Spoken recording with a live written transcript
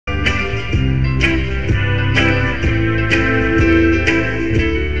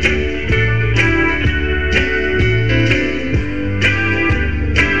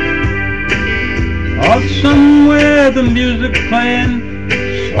music playing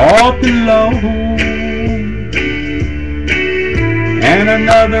soft and low, and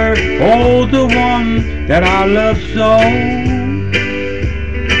another holds the one that I love so.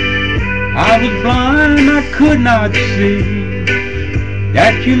 I was blind, I could not see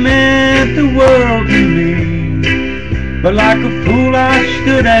that you meant the world to me, but like a fool I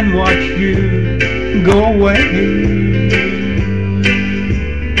stood and watched you go away.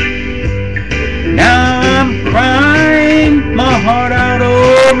 Now I'm crying my heart out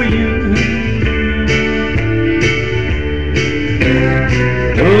over you.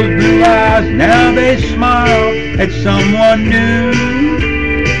 Those blue eyes, now they smile at someone new.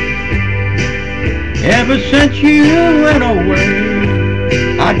 Ever since you went away,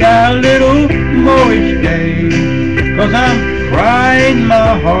 I got a little more each day, 'cause I'm crying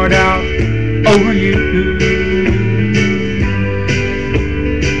my heart out over you.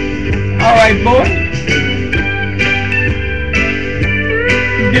 All right, boys.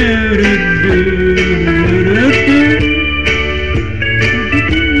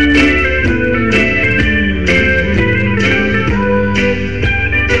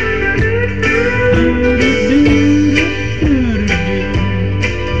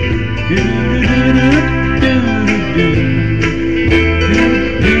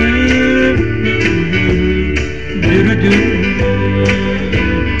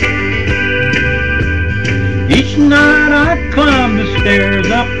 Each night I climb the stairs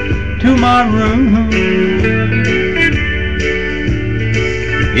up to my room.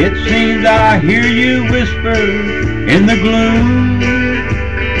 It seems I hear you whisper in the gloom.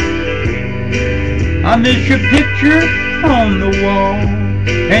 I miss your picture on the wall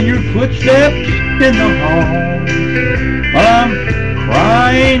and your footsteps in the hall, while I'm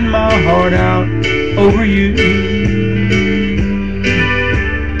crying my heart out over you.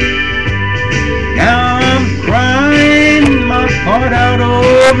 Now I'm crying my heart out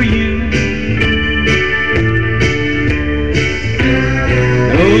over you.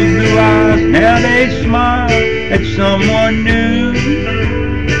 Those blue eyes, now they smile at someone new.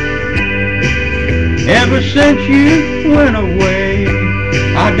 Ever since you went away,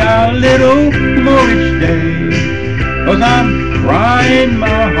 I got a little more each day, 'cause I'm crying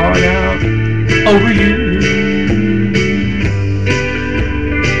my heart out over you.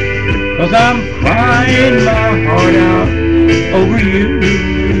 'Cause I'm crying my heart out over you.